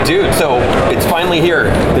Dude, so it's finally here.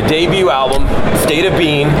 The debut album, State of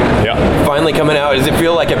Being, finally coming out. Does it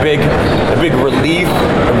feel like a big relief,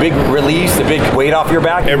 a big release, a big weight off your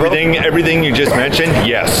back? Everything you just mentioned,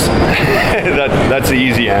 yes. That's the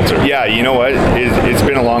easy answer. Yeah, you know what? It's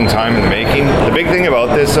been a long time in the making. The big thing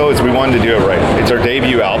about this, though, is we wanted to do it right. It's our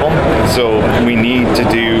debut album, so we need to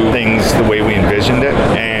do things the way we envisioned it,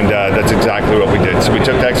 and that's exactly what we did. So we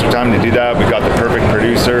took the extra time to do that. We got the perfect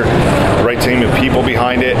producer, the right team of people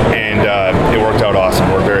behind it, and it worked out awesome.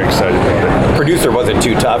 We're very excited about it. Producer wasn't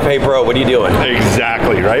too tough. Hey, bro, what are you doing?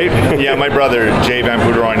 Exactly, right? Yeah, my brother, Jay Van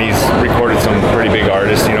Bouderon, he's recorded some pretty big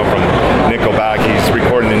artists, from Nickelback. He's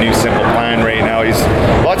recording the new Simple Plan right now. He's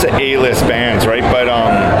lots of A-list bands, right? But,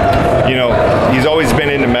 he's always been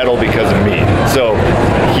into metal because of me. So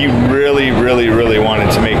he really, really, really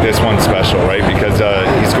wanted to make this one special, right? Because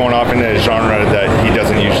he's going off into a genre that he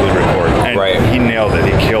doesn't usually record. And he nailed it.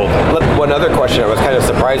 He killed it. One other question I was kind of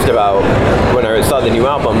surprised about when I saw the new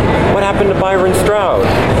album, what happened to Byron Stroud?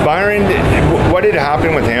 Byron, what had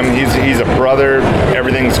happened with him, he's a brother,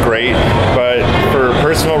 everything's great, but for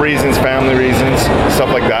personal reasons, family reasons, stuff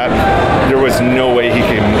like that, there was no way he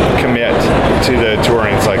could commit to the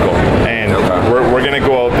touring cycle. And we're going to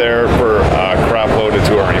go out there for a crap load of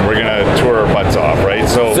touring. We're going to tour our butts off, right?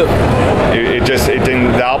 So it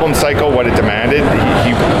didn't, the album cycle, what it demanded,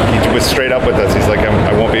 he was straight up with us. He's like,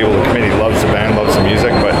 I won't be able to commit. He loves the band, loves the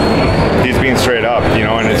music, but he's being straight up,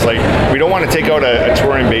 and it's like, we don't want to take out a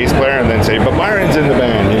touring bass player and then say, but Byron's in the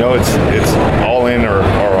band, it's all in or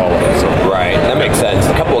all out. So. Right, that makes sense.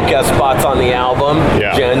 A couple of guest spots on the album.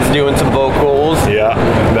 Yeah. Jen's doing some vocals. Yeah,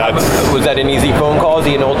 was that an easy phone call? Is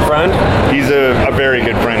he an old friend? He's a very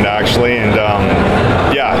good friend, actually, and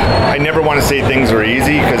I never want to say things are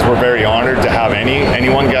easy because we're very honored to have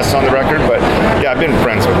anyone guest on the record, but I've been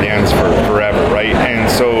friends with Jens for forever, right? And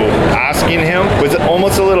so asking him was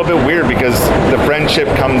almost a little bit weird because the friendship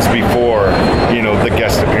comes before, the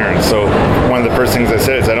guest appearance. So one of the first things I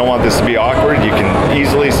said is, I don't want this to be awkward. You can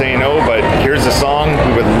easily say no, but here's a song,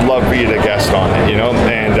 we would love for you to guest on it,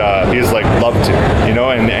 and he was like, love to,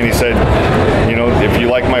 and he said, if you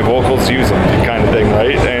like my vocals, use them, kind of thing,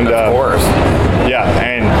 right? And of course. Yeah,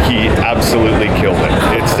 and he absolutely killed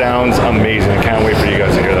it. It sounds amazing. I can't wait for you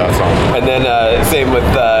guys to hear that song. And then same with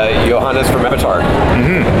Johannes from Avatar.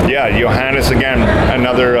 Mm-hmm. Yeah, Johannes, again,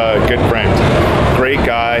 another good friend. Great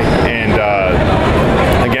guy, and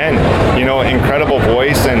again, incredible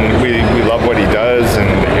voice, and we love what he does,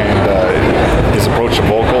 and his approach to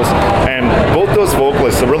vocals. And both those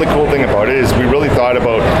vocalists, the really cool thing about it is we really thought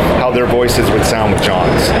about how their voices would sound with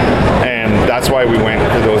John's. And that's why we went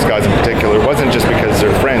for those guys in particular. It wasn't just because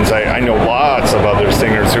they're friends. I know lots of other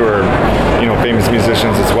singers who are, famous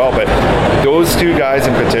musicians as well, but those two guys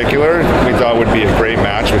in particular, we thought would be a great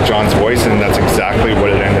match with John's voice, and that's exactly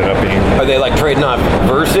what it ended up being. Are they like trading off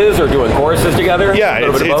verses or doing choruses together? Yeah,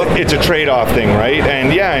 it's a trade-off thing, right?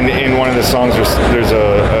 And in one of the songs, there's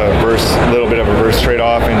a verse, a little bit of a verse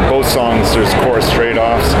trade-off. In both songs, there's chorus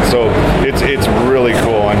trade-offs. So it's really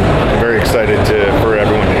cool. I'm very excited for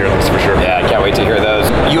everyone to hear this for sure. Yeah, I can't wait to hear those.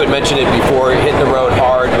 You had mentioned it before, hitting the road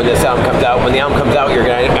hard when this album comes out. When the album comes out, you're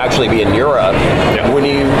going to actually be in Europe. Yeah. When are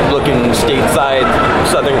you looking stateside,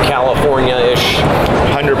 Southern California-ish?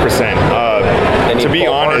 100%. To be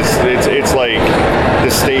honest, it's like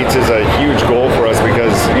the States is a huge goal for us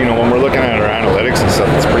because, when we're looking at our analytics and stuff,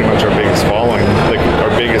 it's pretty much our biggest following, like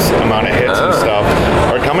our biggest amount of hits and stuff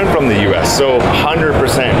are coming from the U.S. So 100%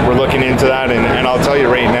 we're looking into that, and I'll tell you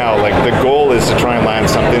right now, like the goal is to try and land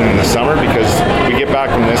something in the summer because we get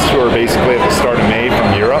back from this tour basically at the start of May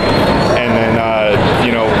from Europe, and then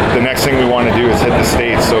the next thing we want to do is hit the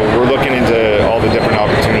States. So we're looking into all the different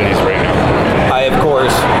opportunities right now. I, of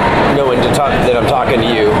course, knowing that I'm talking to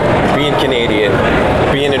you, being Canadian,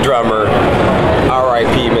 being a drummer,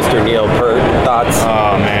 R.I.P. Mr. Neil Peart, thoughts?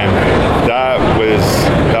 Oh man, that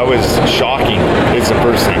was shocking. It's the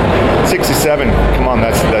first thing. 67, come on,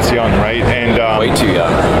 that's young, right? And way too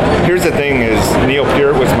young. Here's the thing: is Neil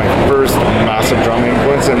Peart was my first massive drum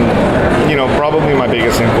influence, and probably my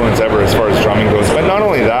biggest influence ever as far as drumming goes. But not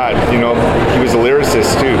only that, he was a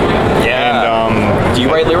lyricist too. Yeah. And do you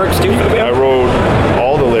write lyrics too for the band? I wrote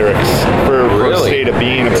all the lyrics for State of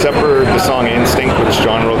Being, except for the song Instinct, which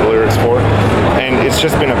John wrote the lyrics for. And it's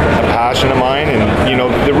just been a passion of mine. And,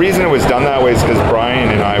 the reason it was done that way is because Brian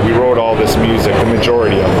and I, we wrote all this music, the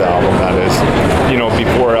majority of the album, that is,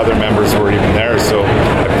 before other members were even there. So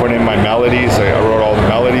I put in my melodies. I wrote all the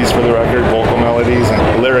melodies for the record, vocal melodies,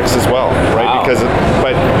 and lyrics as well, right? Wow.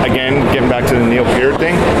 But again, getting back to the Neil Peart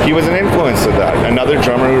thing, he was an influence of that. Another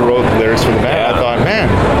drummer who wrote lyrics for the band. I thought, man,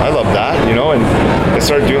 I love that, you know, and I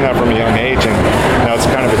started doing that from a young age, and now it's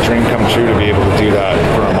kind of a dream come true to be able to do that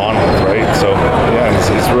for a Monolith, right? So, yeah,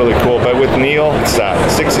 it's really cool. But with Neil, it's sad.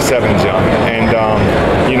 67's young, and,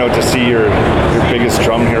 you know, to see your biggest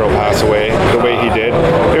drum hero pass away the way he did,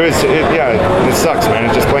 it sucks, man.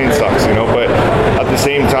 It just plain sucks, you know, but at the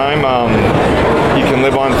same time, he'll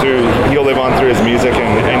live on through his music,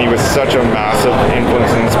 and he was such a massive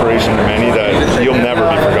influence and inspiration to many that you'll never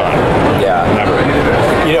be forgotten. Yeah. Never.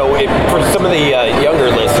 You know, for some of the younger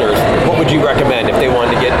listeners, what would you recommend if they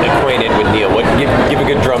wanted to get acquainted with Neil? Give a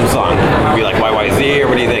good drum song. Would be like YYZ, or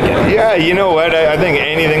what are you thinking? Yeah, you know what? I think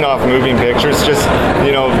anything off Moving Pictures, just,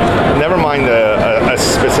 you know, never mind a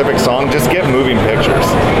specific song, just get Moving Pictures.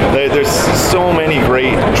 There's so many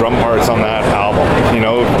great drum parts on that album, you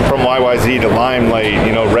know, from YYZ to Limelight,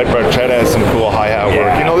 you know, Red Barchetta has some cool hi-hat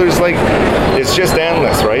work. You know, there's like, it's just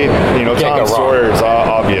endless, right? You know, Tom Sawyer's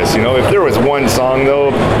obvious. You know, if there was one song,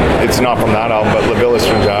 though, it's not from that album, but La Villa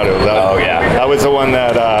Stringato. That was the one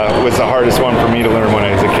that was the hardest one for me to learn when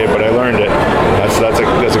I was a kid, but I learned it.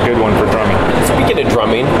 That's a good one for drumming. Speaking of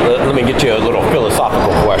drumming, let me get you a little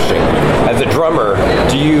philosophical question. As a drummer,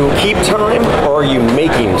 do you keep time, or are you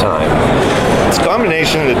making time? It's a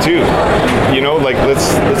combination of the two. You know, like,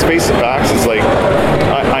 let's face the facts. It's like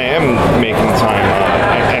I am making time,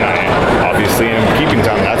 and I obviously am keeping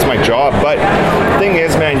time. That's my job. But the thing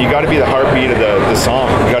is, man, you got to be the heartbeat of the song.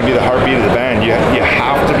 You got to be the heartbeat of the band. You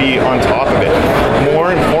have to be on top of it.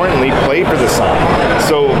 More importantly, play for the song.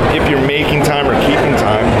 So if you're making time or keeping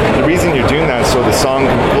time, the reason you're doing that is so the song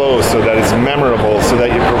can flow, so that it's memorable, so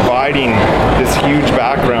that you're providing this huge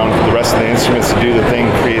background for the rest of the instruments to do the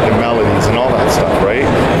thing, create the melodies and all that stuff, right?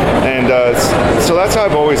 And so that's how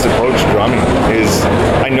I've always approached drumming. Is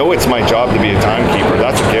I know it's my job to be a timekeeper.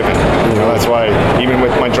 That's a given. You know, that's why even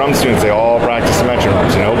with my drum students, they all practice the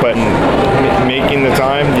metronomes. You know, but making the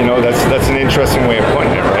time, you know, that's an interesting way of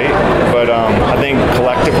putting it, right? But I think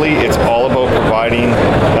collectively, it's all about providing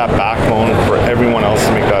that backbone for everyone else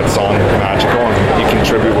to make that song magical, and you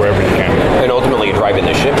contribute wherever you can. And ultimately, you're driving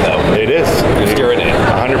the ship, though. It is. You're steering it.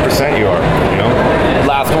 100% you are. You know.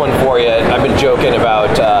 Last one for you. I've been joking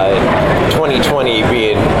about 2020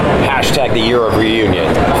 being hashtag the year of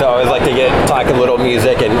reunion. So I always like to talk a little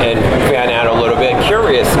music and fan out a little bit.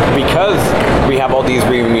 Curious, because we have all these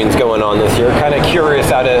reunions going on this year, kind of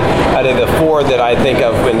curious out of the four that I think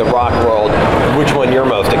of in the rock world, which one you're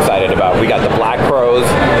most excited about. We got the Black Crowes,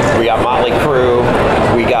 we got Motley Crue,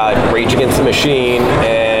 we got Rage Against the Machine,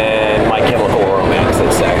 and My Chemical Romance,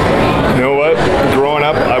 let's say. You know what? Growing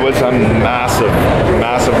up, I was a massive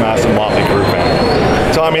Motley Crue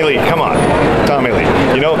fan. Tommy Lee, come on. Tommy Lee.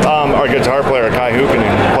 You know, our guitar player, Kai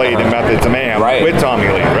Huppinen, played in Methods of Man with Tommy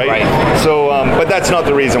Lee, right? So, but that's not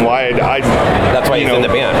the reason why I that's why he's in the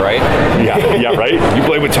band, right? Yeah, right? You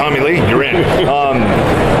play with Tommy Lee, you're in.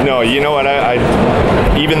 No, you know what? I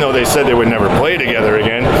even though they said they would never play together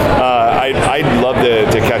again, I'd love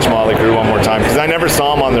to catch Motley Crue one more time, because I never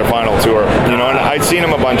saw them on their final tour. You know, and I'd seen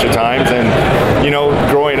them a bunch of times, and, you know,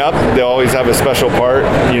 growing up, they always have a special part,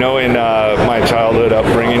 you know, in my childhood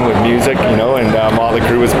upbringing with music, you know, and Motley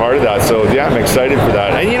Crue was part of that. So, yeah, I'm excited for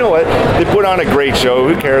that. And you know what? They put on a great show.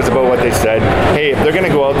 Who cares about what they said? Hey, if they're going to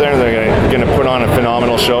go out there and they're going to put on a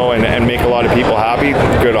phenomenal show and make a lot of people happy,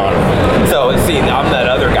 good on them. So, see, I'm that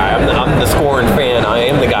other guy. I'm the Scorn fan. I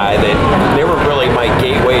am the guy that they were really my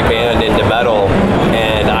gateway band into metal,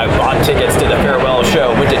 and I bought tickets to the farewell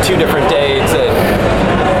show, went to 2 different dates,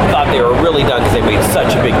 and thought they were really done because they made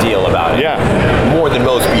such a big deal about it. Yeah. More than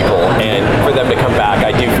most people. And for them to come back,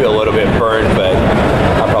 I do feel a little bit burned, but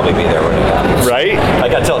I'll probably be there when it happens. Right? I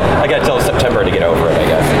got till September to get over it, I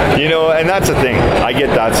guess. You know, and that's the thing. I get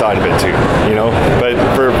that side of it too, you know. But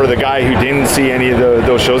for the guy who didn't see any of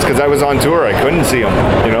those shows, because I was on tour, I couldn't see them,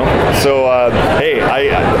 you know. So, hey,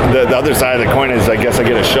 the other side of the coin is I guess I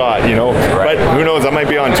get a shot, you know. Right. But who knows, I might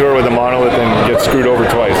be on tour with a Monolith and get screwed over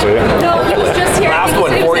twice, so yeah. No, he was just here. Last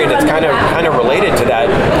one for you, and it's kind of related to that.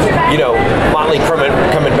 You know, Motley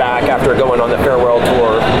coming back after going on the farewell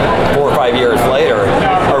tour 4 or 5 years later.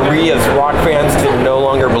 Are we as rock fans to no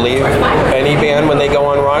longer believe any band when they go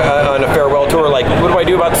on a farewell tour? Like, what do I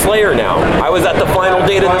do about Slayer now? I was at the final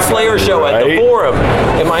date of the Slayer show at the Forum.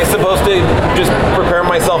 Am I supposed to just prepare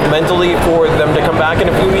myself mentally for them to come back in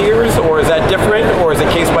a few years, or is that different, or is it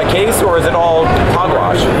case by case, or is it all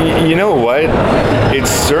hogwash? You know what? It's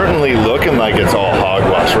certainly looking like it's all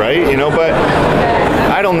hogwash, right? You know, but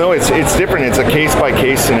I don't know. It's different. It's a case by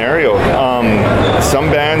case scenario. Some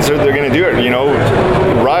bands they're going to do it. You know,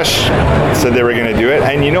 Rush said they were going to do it.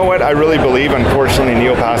 And you know what? I really believe, unfortunately,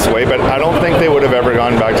 Neil passed away, but I don't think they would have ever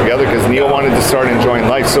gone back together because Neil wanted to start enjoying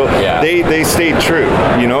life. So they stayed true,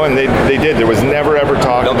 and they did. There was never ever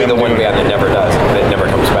talk. They'll be the one band that never does, that never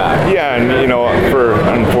comes back. Yeah, and for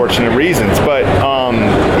unfortunate reasons. But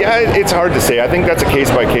it's hard to say. I think that's a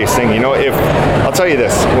case-by-case thing. If I'll tell you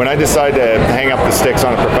this, when I decide to hang up the sticks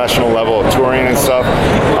on a professional level, touring and stuff,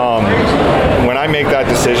 when I make that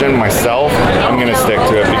decision myself, I'm going to stick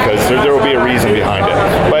to it because there will be a reason behind it.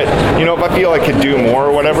 But if I feel I could do more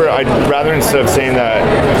or whatever, I'd rather, instead of saying that,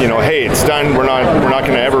 hey, it's done, we're not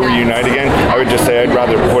going to ever reunite again, I would just say I'd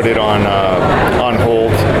rather put it on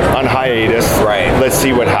hold, on hiatus. Right. Let's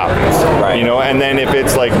see what happens. Right. And then if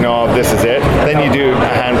it's like, no, this is it, then you do a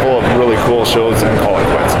handful of really cool shows and call it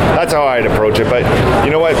quits. That's how I'd approach it. But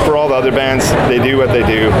you know what? For all the other bands, they do what they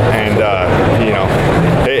do, and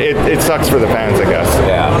it sucks for the fans, I guess.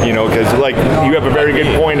 Yeah. Because you have a very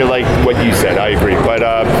good point of what you said. I agree, but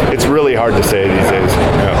it's really hard to say these days.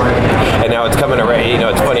 Yeah. And now it's coming around.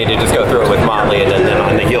 It's funny to just go through it with Motley, and then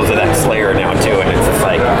on the heels of that, Slayer now too, and it's just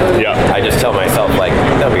I just tell myself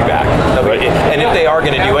they'll be back. And if they are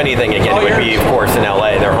going to do anything again, it would be, of course, in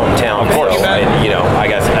LA, their hometown. Of course. So, I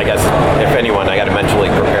guess if anyone, I got to mentally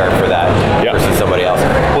prepare for that versus somebody else.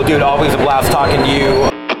 Well, dude, always a blast talking to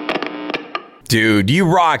you. Dude, you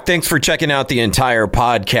rock. Thanks for checking out the entire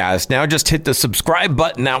podcast. Now just hit the subscribe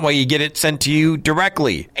button. That way you get it sent to you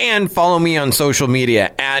directly. And follow me on social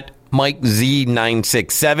media at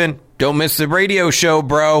MikeZ967. Don't miss the radio show,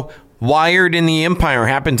 bro. Wired in the Empire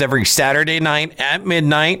happens every Saturday night at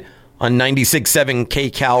midnight on 96.7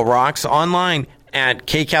 KCal Rocks, online at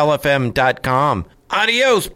kcalfm.com. Adios.